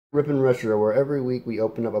Rippin' Retro, where every week we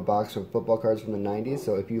open up a box of football cards from the 90s.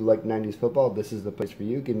 So if you like 90s football, this is the place for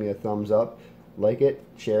you. Give me a thumbs up, like it,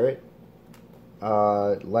 share it.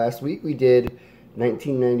 Last week we did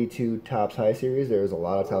 1992 Topps High Series. There's a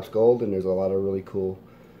lot of Topps Gold, and there's a lot of really cool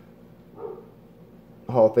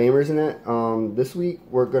Hall of Famers in it. This week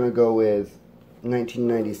we're going to go with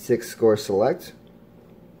 1996 Score Select.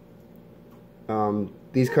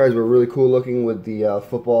 These cards were really cool looking with the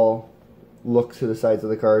football look to the sides of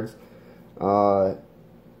the cards. I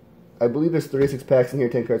believe there's 36 packs in here,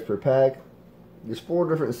 10 cards per pack. There's 4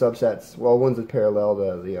 different subsets. Well, one's a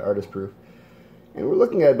parallel, the artist proof. And we're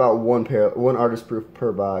looking at about one artist proof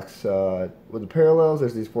per box. With the parallels,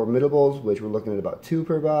 there's these formidables, which we're looking at about 2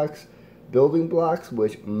 per box. Building blocks,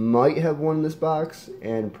 which might have 1 in this box.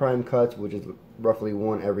 And prime cuts, which is roughly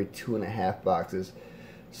 1 every 2.5 boxes.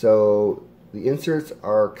 So the inserts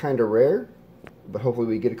are kind of rare, but hopefully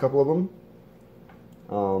we get a couple of them.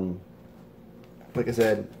 Like I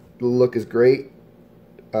said, the look is great.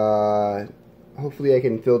 Hopefully I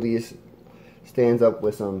can fill these stands up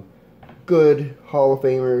with some good Hall of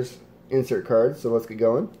Famers insert cards. So let's get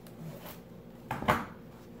going.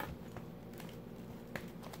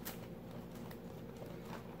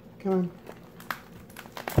 Come on.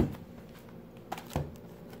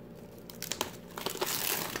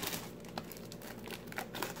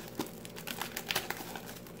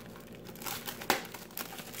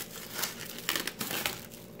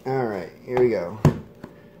 Alright, here we go.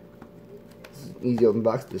 This is an easy open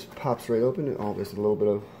box. This pops right open. Oh, there's a little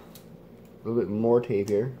bit more tape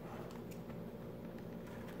here.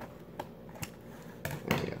 There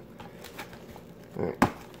we go. Alright.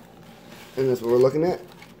 And that's what we're looking at.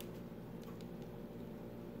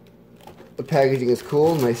 The packaging is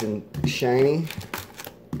cool, nice and shiny.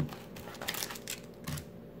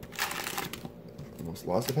 Almost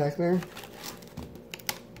lost a pack there.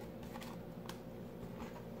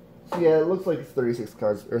 So yeah, it looks like it's 36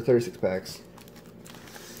 cards, or 36 packs.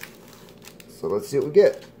 So let's see what we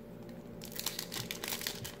get.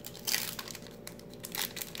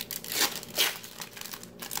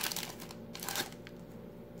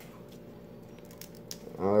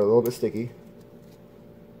 A little bit sticky.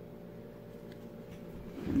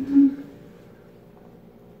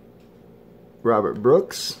 Robert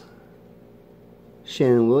Brooks,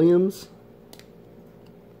 Shannon Williams,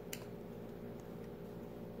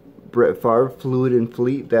 Brett Favre, Fluid and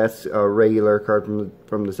Fleet. That's a regular card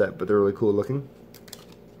from the set, but they're really cool looking.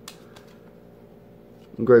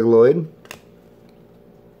 Greg Lloyd,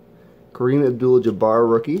 Kareem Abdul-Jabbar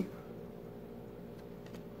rookie,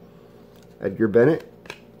 Edgar Bennett,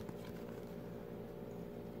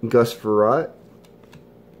 Gus Frerotte,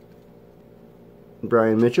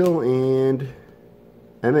 Brian Mitchell, and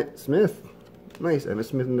Emmitt Smith. Nice, Emmitt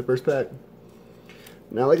Smith in the first pack.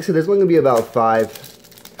 Now, like I said, there's only going to be about 5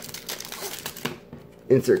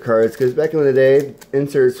 insert cards, because back in the day,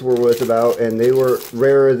 inserts were what it's about, and they were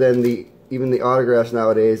rarer than even the autographs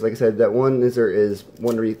nowadays. Like I said, that one insert is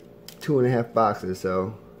 1 every 2.5 boxes.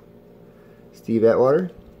 So, Steve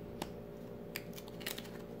Atwater,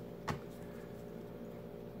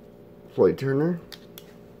 Floyd Turner,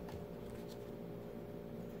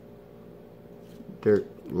 Derek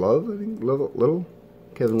Love, I think, Little,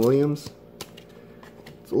 Kevin Williams.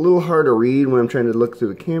 It's a little hard to read when I'm trying to look through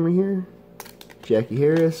the camera here. Jackie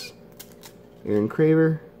Harris, Aaron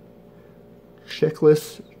Craver,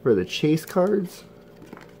 checklist for the chase cards.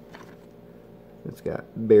 It's got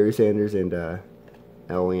Barry Sanders and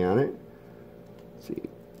Elway on it. Let's see,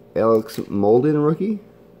 Alex Molden rookie,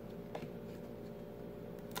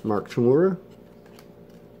 Mark Chmura,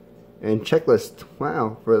 and checklist.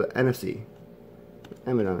 Wow, for the NFC.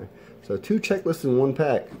 Emmitt on there. So 2 checklists in 1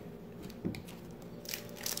 pack.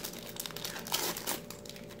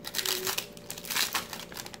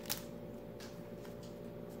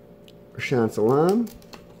 Rashaan Salaam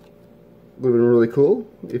would have been really cool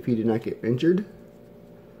if he did not get injured.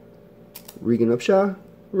 Regan Upshaw,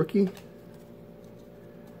 rookie.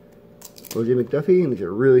 O.J. McDuffie, and these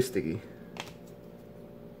are really sticky.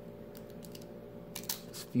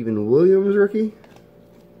 Stephen Williams, rookie.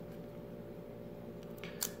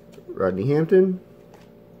 Rodney Hampton.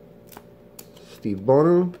 Steve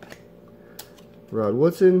Bono. Rod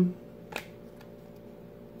Woodson.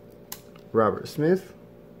 Robert Smith.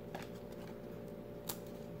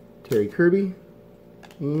 Terry Kirby,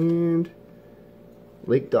 and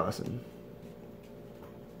Lake Dawson.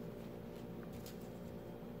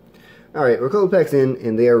 Alright, we're a couple packs in,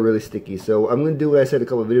 and they are really sticky. So I'm going to do what I said a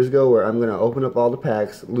couple of videos ago, where I'm going to open up all the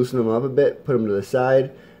packs, loosen them up a bit, put them to the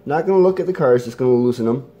side. Not going to look at the cards, just going to loosen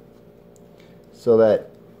them, so that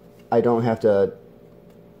I don't have to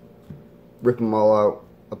rip them all out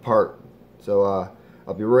apart. So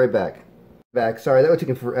I'll be right back. Sorry, that would have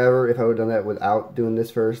taken forever if I would have done that without doing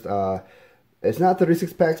this first. It's not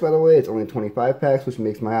 36 packs, by the way. It's only 25 packs, which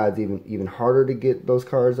makes my odds even harder to get those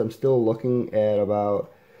cards. I'm still looking at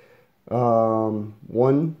about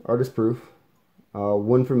one artist proof,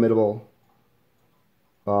 one formidable,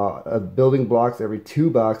 building blocks every 2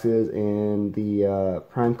 boxes, and the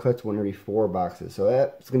prime cuts one every 4 boxes. So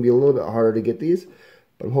that's going to be a little bit harder to get these,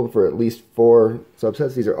 but I'm hoping for at least 4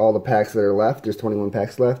 subsets. These are all the packs that are left. There's 21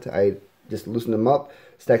 packs left. I just loosen them up,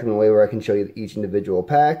 stack them in a way where I can show you each individual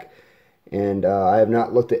pack, and I have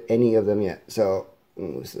not looked at any of them yet. So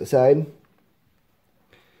move this aside,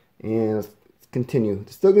 and let's continue.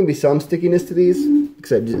 There's still going to be some stickiness to these,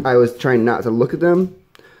 because I was trying not to look at them.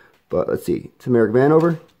 But let's see. Tamarick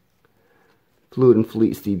Vanover, Fluid and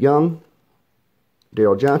Fleet Steve Young,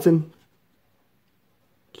 Daryl Johnson,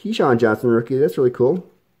 Keyshawn Johnson rookie. That's really cool.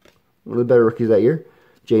 One of the better rookies that year.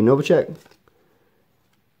 Jay Novacek,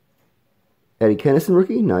 Eddie Kennison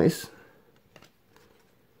rookie. Nice.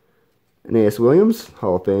 Aeneas Williams,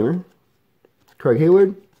 Hall of Famer. Craig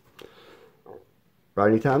Hayward,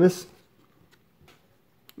 Rodney Thomas,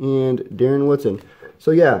 and Darren Woodson.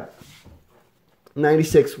 So yeah,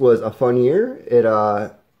 96 was a fun year. It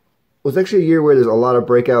was actually a year where there's a lot of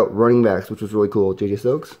breakout running backs, which was really cool. J.J.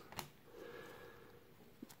 Stokes.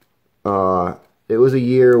 It was a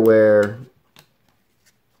year where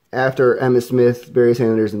after Emmitt Smith, Barry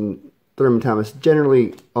Sanders, and Thurman Thomas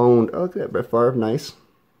generally owned, oh look at that, Brett Favre, nice,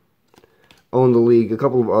 owned the league, a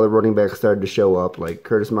couple of other running backs started to show up, like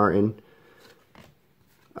Curtis Martin,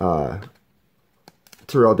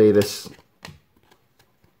 Terrell Davis,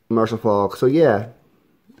 Marshall Faulk. So yeah,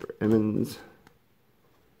 Emmons,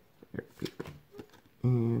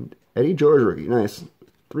 and Eddie George rookie. Nice.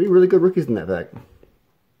 3 really good rookies in that pack.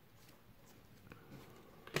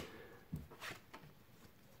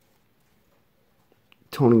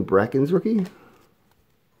 Tony Bracken's rookie.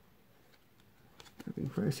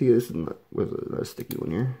 I see this was a sticky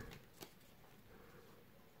one here.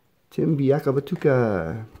 Tim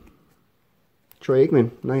Biakabatuka. Troy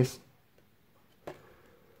Aikman. Nice.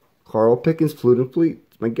 Carl Pickens, Fluid and Fleet.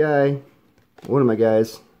 It's my guy. One of my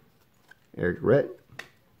guys. Eric Rhett.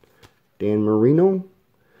 Dan Marino.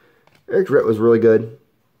 Eric Rhett was really good.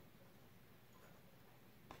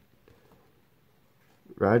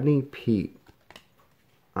 Rodney Peete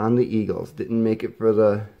on the Eagles. Didn't make it for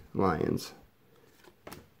the Lions.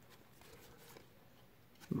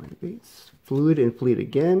 Mike Bates. Fluid and Fleet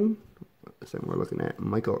again. This time we're looking at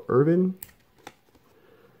Michael Irvin.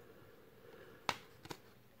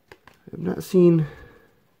 I've not seen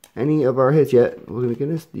any of our hits yet. We're going to get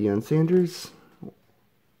this. Deion Sanders.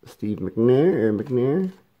 Steve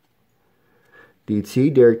McNair.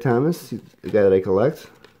 DT, Derek Thomas, the guy that I collect.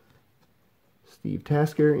 Steve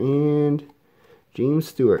Tasker, and James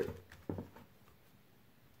Stewart.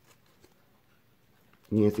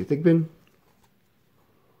 Yancey Thigpen.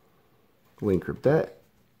 Wayne Corbett.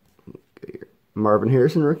 Marvin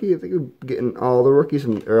Harrison rookie. I think we're getting all the rookies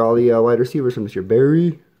from, or all the wide receivers from this year.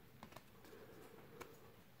 Barry.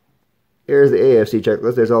 Here's the AFC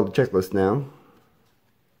checklist. There's all the checklists now.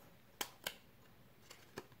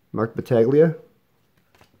 Mark Battaglia.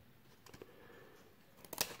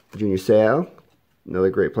 Junior Seau. Another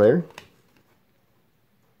great player.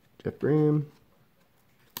 Jeff Graham.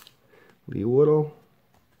 Lee Woodle.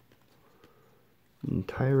 And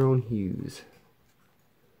Tyrone Hughes.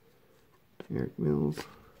 Eric Mills.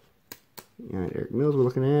 Yeah, Eric Mills we're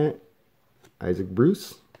looking at. Isaac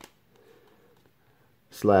Bruce.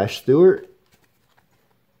 Slash Stewart.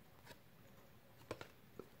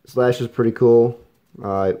 Slash is pretty cool.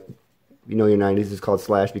 You know your 90s is called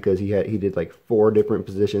Slash because he did like 4 different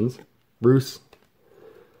positions. Bruce.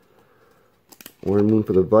 Warren Moon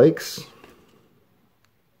for the Vikes.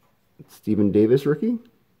 Stephen Davis rookie.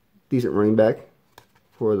 Decent running back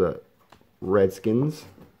for the Redskins.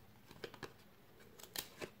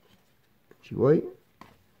 G. White.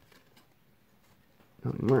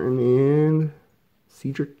 Tony Martin and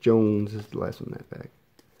Cedric Jones is the last one in that pack.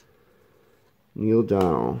 Neil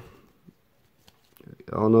Donnell.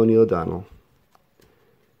 You all know Neil Donnell.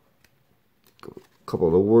 A couple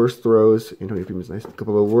of the worst throws. Antonio Freeman's nice. A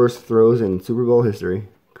couple of the worst throws in Super Bowl history.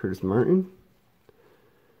 Curtis Martin.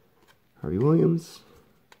 Harvey Williams.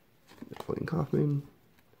 Napoleon Kaufman.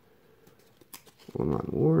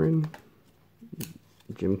 Lamont Warren.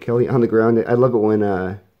 Jim Kelly on the ground. I love it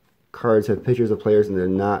when cards have pictures of players and they're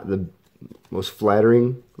not the most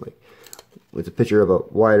flattering. Like it's a picture of a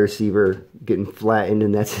wide receiver getting flattened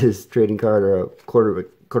and that's his trading card, or a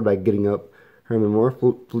quarterback getting up. Herman Moore,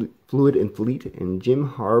 Fluid and Fleet, and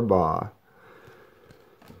Jim Harbaugh.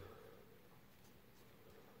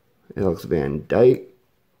 Alex Van Dyke,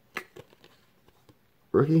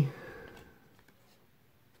 rookie.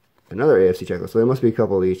 Another AFC checklist, so there must be a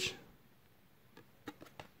couple each.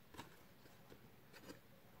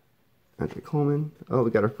 Anthony Coleman. Oh,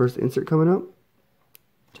 we got our first insert coming up.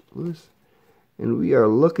 Lewis. And we are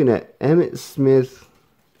looking at Emmitt Smith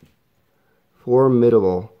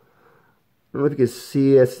Formidable. I don't know if you can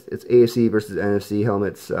see it's AFC versus NFC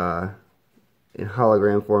helmets in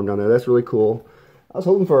hologram form down there. That's really cool. I was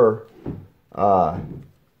hoping for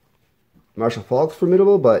Marshall Faulk's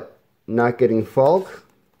Formidable, but not getting Faulk.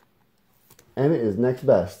 Emmitt is next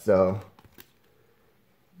best, so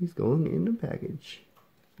he's going in the package.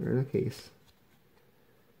 Or in a case.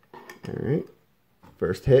 Alright.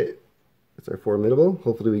 First hit. That's our Formidable.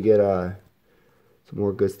 Hopefully we get some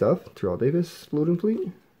more good stuff. Terrell Davis, Floating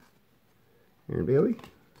Fleet. Aaron Bailey.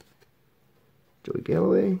 Joey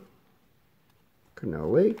Galloway. Cornell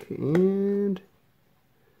Lake. And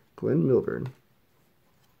Glenn Milburn.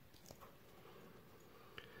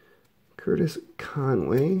 Curtis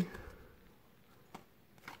Conway.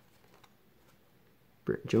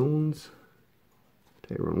 Brett Jones.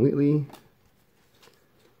 Tyrone Wheatley.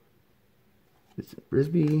 Vincent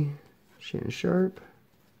Brisby. Shannon Sharp.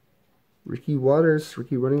 Ricky Waters.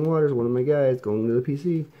 Ricky Running Waters, one of my guys, going to the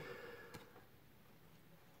PC.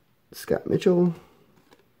 Scott Mitchell.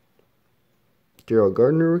 Daryl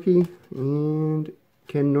Gardner, rookie. And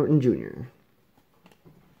Ken Norton Jr.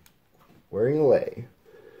 Wearing away.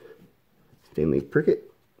 Stanley Pritchett,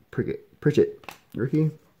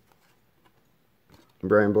 rookie.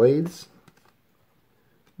 Brian Blades.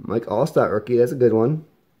 Mike Allstott, rookie. That's a good one.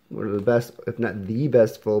 One of the best, if not the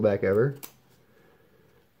best, fullback ever.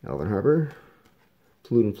 Alvin Harper.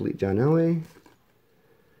 Floating Fleet John Elway.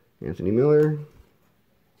 Anthony Miller.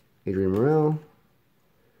 Adrian Morrell.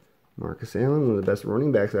 Marcus Allen, one of the best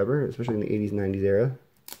running backs ever, especially in the 80s, 90s era.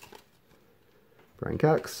 Brian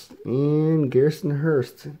Cox. And Garrison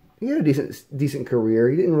Hurst. He had a decent career.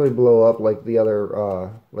 He didn't really blow up like the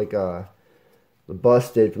other, the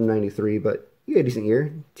bust did from 93, but he had a decent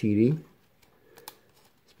year. TD.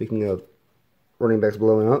 Speaking of running backs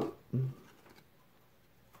blowing up,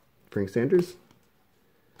 Frank Sanders,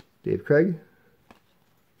 Dave Craig,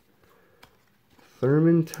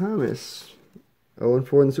 Thurman Thomas,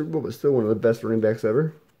 0-4 in the Super Bowl, but still one of the best running backs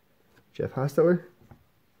ever. Jeff Hostetler,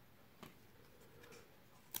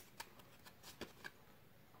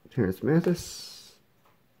 Terrence Mathis,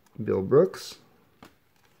 Bill Brooks,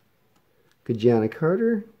 Kajiana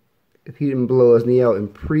Carter. If he didn't blow his knee out in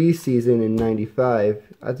preseason in 95,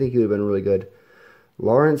 I think he would have been really good.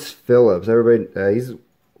 Lawrence Phillips. Everybody, he's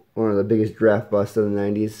one of the biggest draft busts of the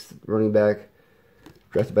 90s. Running back.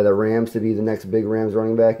 Drafted by the Rams to be the next big Rams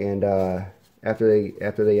running back. And after they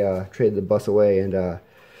traded the bus away. And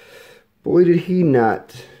boy, did he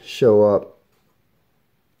not show up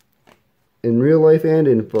in real life and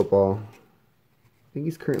in football. I think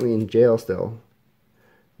he's currently in jail still.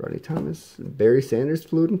 Rodney Thomas, Barry Sanders,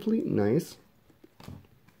 Floating Fleet, nice.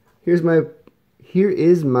 Here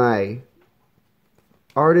is my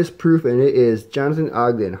artist proof, and it is Jonathan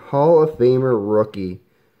Ogden, Hall of Famer rookie.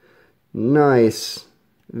 Nice.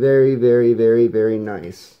 Very, very, very, very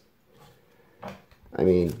nice. I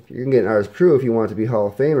mean, you can get an artist proof if you want it to be Hall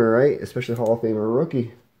of Famer, right? Especially Hall of Famer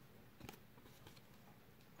rookie.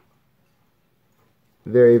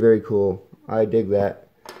 Very, very cool. I dig that.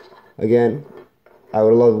 Again, I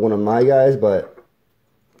would love one of my guys, but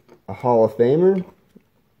a Hall of Famer,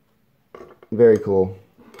 very cool.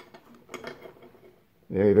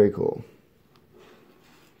 Very, very cool.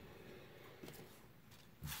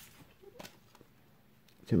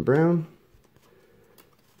 Tim Brown,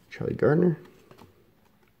 Charlie Gardner,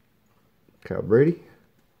 Kyle Brady,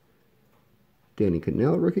 Danny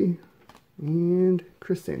Cannell, rookie, and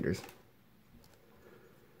Chris Sanders.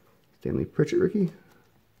 Stanley Pritchett, rookie.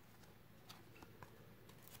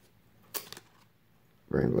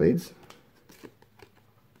 Brian Blades,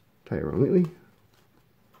 Tyrone Wheatley,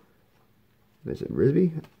 Vincent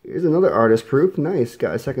Brisby. Here's another artist proof. Nice.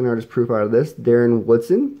 Got a second artist proof out of this. Darren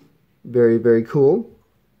Woodson. Very, very cool.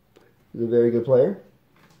 He's a very good player.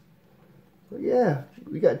 So yeah,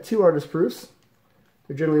 we got 2 artist proofs.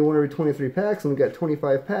 They're generally 1 every 23 packs, and we got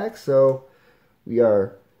 25 packs, so we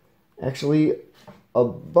are actually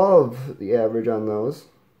above the average on those,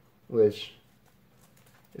 which,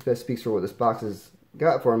 if that speaks for what this box has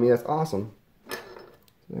got for me, that's awesome.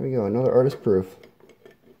 There we go, another artist proof.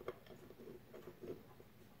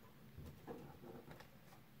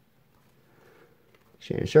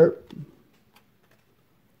 Shannon Sharp.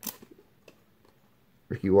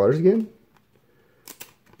 Ricky Waters again.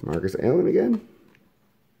 Marcus Allen again.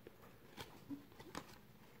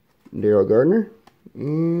 Daryl Gardner,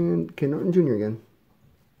 and Ken Norton Jr. again.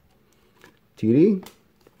 TD,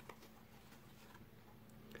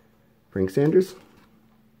 Frank Sanders,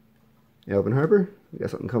 Alvin Harper, we got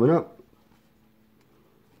something coming up.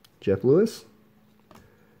 Jeff Lewis.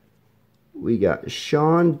 We got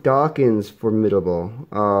Sean Dawkins, Formidable.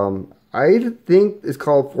 I think it's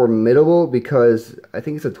called Formidable because I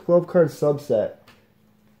think it's a 12-card subset.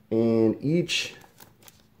 And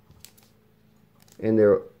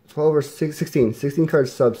there are 12 or 16 card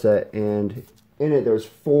subset, and in it there's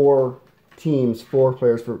 4 teams, 4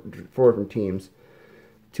 players for 4 different teams.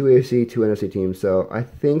 2 AFC, 2 NFC teams. So I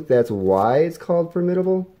think that's why it's called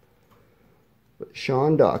Formidable. But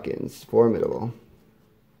Sean Dawkins, Formidable.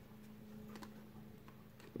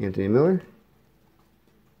 Anthony Miller.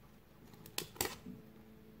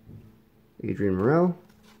 Adrian Morrell.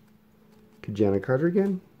 Kajana Carter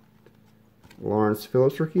again. Lawrence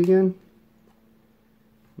Phillips rookie again.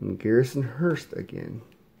 And Garrison Hurst again.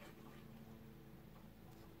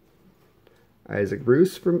 Isaac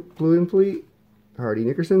Bruce from Blue and Fleet. Hardy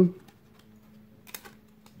Nickerson.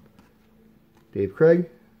 Dave Craig.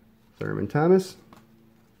 Thurman Thomas.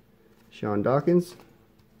 Sean Dawkins.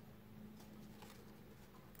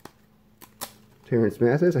 Terrence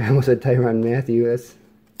Mathis. I almost said Tyrann Mathieu. That's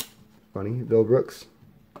funny. Bill Brooks.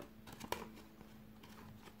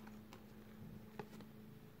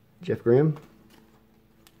 Jeff Graham.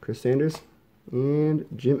 Chris Sanders. And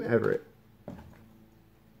Jim Everett.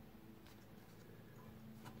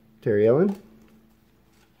 Terry Ellen.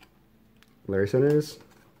 Larry Centers.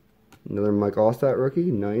 Another Mike Allstott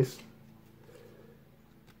rookie. Nice.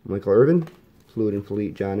 Michael Irvin. Fluid and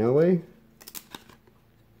Fleet John Elway.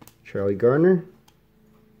 Charlie Gardner.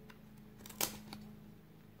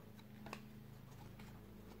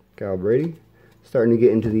 Kyle Brady. Starting to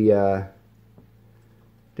get into the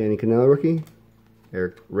Danny Cannell rookie.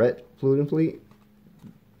 Eric Rhett, Fluid and Fleet.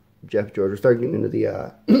 Jeff George. We're starting getting into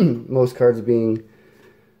the most cards being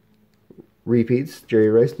repeats. Jerry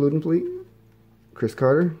Rice, Fluid and Fleet. Chris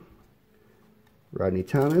Carter. Rodney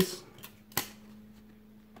Thomas.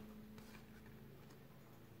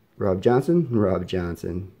 Rob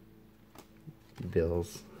Johnson.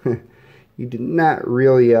 Bills. You did not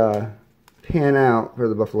really pan out for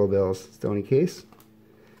the Buffalo Bills. Stoney Case.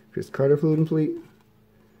 Chris Carter, Fluid and Fleet.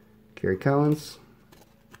 Kerry Collins.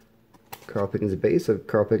 Carl Pickens base of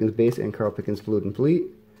Carl Pickens base and Carl Pickens Fluid and Fleet.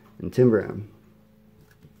 And Tim Brown.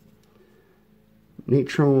 Nate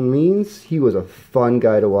Trone Means, he was a fun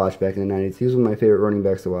guy to watch back in the 90s. He was one of my favorite running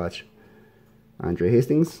backs to watch. Andre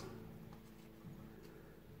Hastings.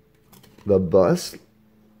 The Bus.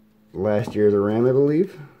 Last year as a Ram, I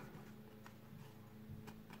believe.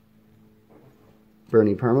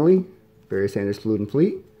 Bernie Parmalee. Barry Sanders, Fluid and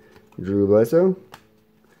Fleet. Drew Bledsoe.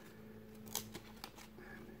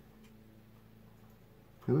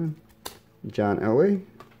 John Elway.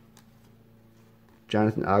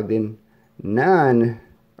 Jonathan Ogden.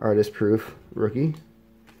 Non-artist proof rookie.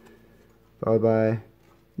 Followed by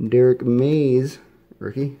Derek Mays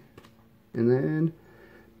rookie. And then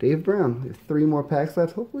Dave Brown. We have 3 more packs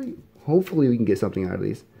left. Hopefully we can get something out of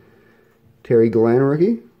these. Terry Glenn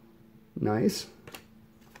rookie. Nice.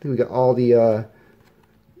 I think we got all the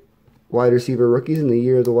wide receiver rookies in the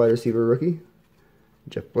year of the wide receiver rookie.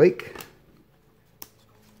 Jeff Blake.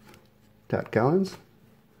 Todd Collins.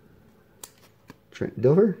 Trent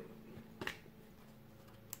Dilfer.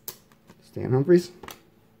 Stan Humphries.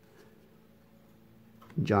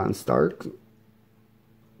 John Stark.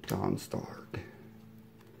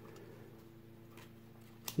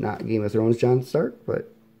 Not Game of Thrones John Stark,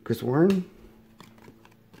 but Chris Warren.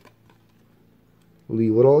 Lee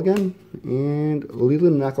Woodall again. And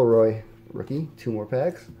Leland McElroy, rookie. 2 more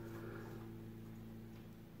packs.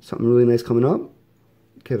 Something really nice coming up.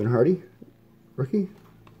 Kevin Hardy, rookie.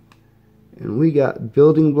 And we got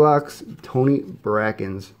Building Blocks Tony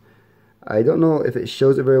Brackens. I don't know if it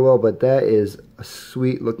shows it very well, but that is a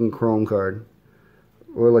sweet looking chrome card.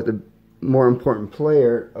 Or like the more important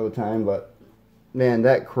player of the time, but man,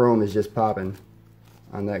 that chrome is just popping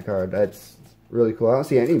on that card. That's really cool. I don't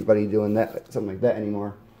see anybody doing that, something like that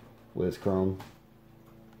anymore with this chrome.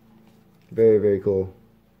 Very, very cool.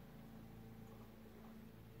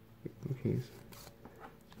 Okay,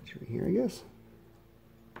 so right here, I guess.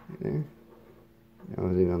 Right there. That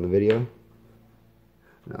wasn't even on the video.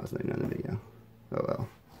 No, it's not even on the video. Oh well.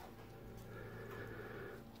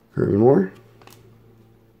 Herman Moore.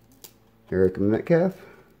 Eric Metcalf.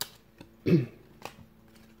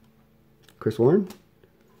 Chris Warren.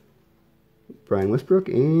 Brian Westbrook.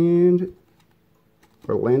 And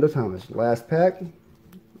Orlando Thomas. Last pack.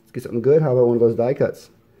 Let's get something good. How about one of those die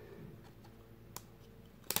cuts?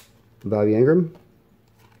 Bobby Ingram,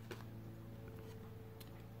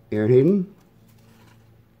 Aaron Hayden,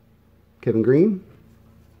 Kevin Green,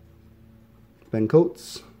 Ben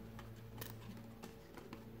Coates,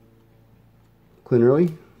 Clint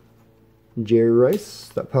Early, Jerry Rice,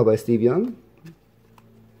 that pub by Steve Young,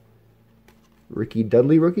 Ricky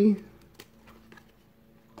Dudley rookie,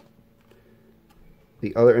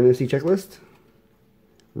 the other NFC checklist,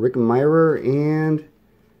 Rick Mirer, and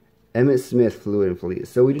Emmitt Smith Fluid and Fleet.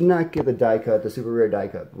 So we did not get the die cut, the super rare die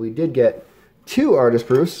cut. We did get 2 artist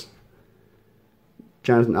proofs.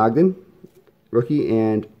 Jonathan Ogden, rookie,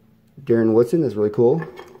 and Darren Woodson. That's really cool.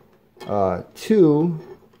 2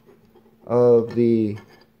 of the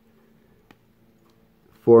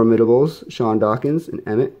Formidables, Sean Dawkins and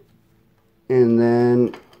Emmett. And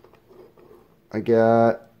then I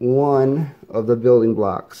got 1 of the Building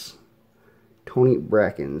Blocks, Tony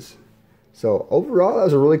Brackens. So overall, that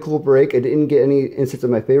was a really cool break. I didn't get any inserts of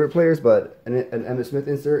my favorite players, but an Emmitt Smith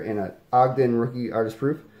insert and an Ogden rookie artist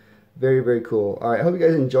proof. Very, very cool. All right, I hope you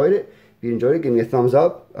guys enjoyed it. If you enjoyed it, give me a thumbs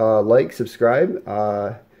up, like, subscribe.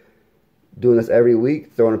 Doing this every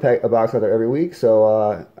week, throwing a box out there every week.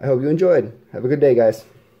 So I hope you enjoyed. Have a good day, guys.